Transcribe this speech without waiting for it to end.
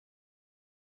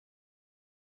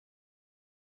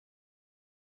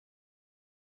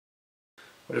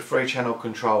With a 3-channel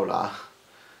controller,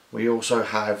 we also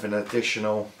have an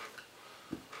additional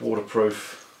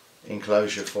waterproof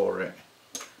enclosure for it,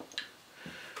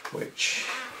 which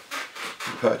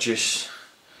you purchase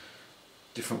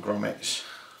different grommets.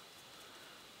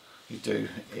 You do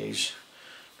is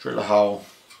drill a hole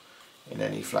in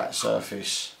any flat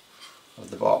surface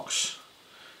of the box,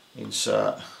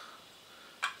 insert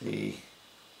the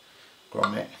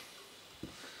grommet,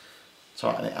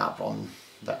 tighten it up on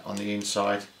the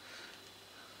inside.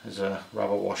 There's a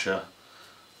rubber washer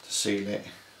to seal it,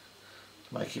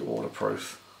 to make it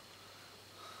waterproof.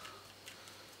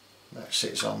 That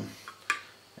sits on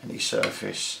any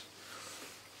surface,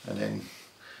 and then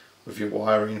with your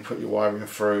wiring, put your wiring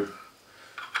through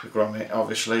the grommet,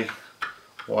 obviously,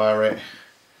 wire it,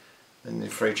 then the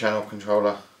 3-channel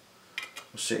controller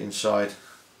will sit inside.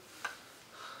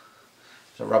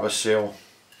 There's a rubber seal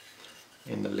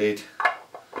in the lid,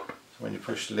 so when you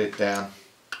push the lid down,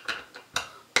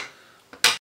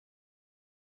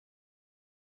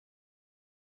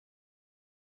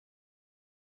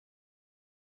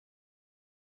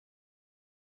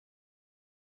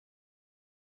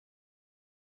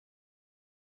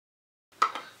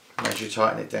 and as you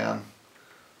tighten it down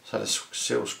so the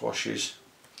seal squashes,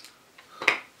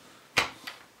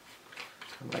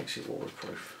 and makes it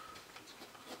waterproof.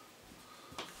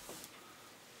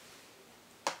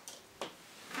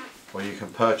 Or you can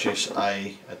purchase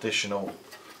a additional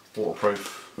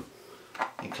waterproof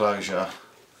enclosure.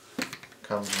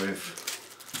 Comes with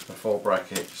the 4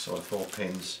 brackets or the 4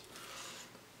 pins,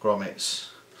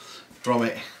 grommets.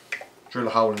 Grommet, drill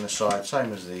a hole in the side,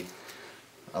 same as the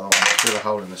other one. Drill a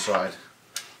hole in the side,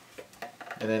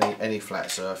 and any flat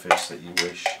surface that you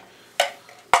wish.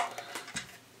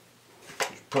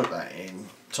 Put that in,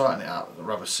 tighten it up with the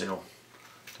rubber seal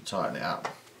to tighten it up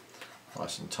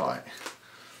nice and tight.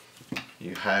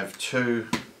 You have two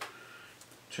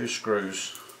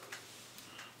screws,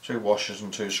 2 washers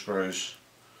and 2 screws.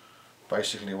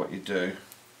 Basically what you do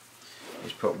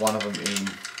is put one of them in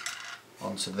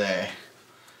onto there,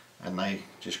 and they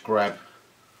just grab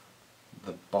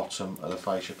the bottom of the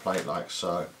fascia plate like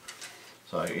so.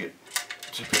 So you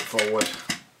tip it forward,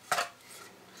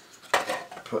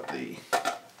 put the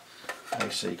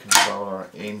AC controller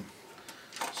in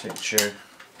situ,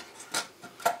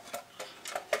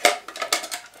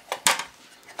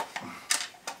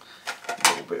 a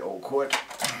little bit awkward,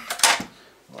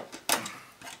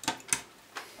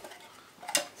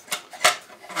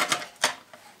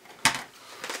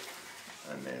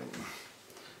 and then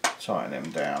tighten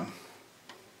them down.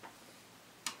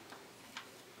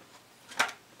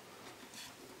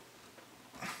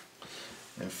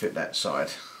 And fit that side,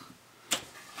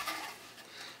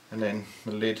 and then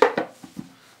the lid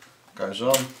goes on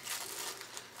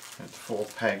with 4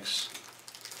 pegs.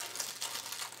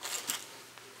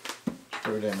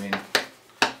 Screw them in.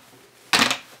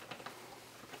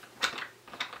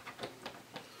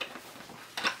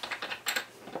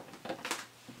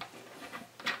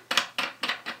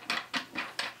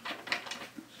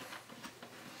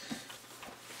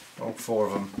 All 4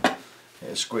 of them,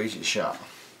 it'll squeeze it shut.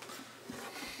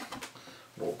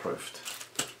 Waterproofed.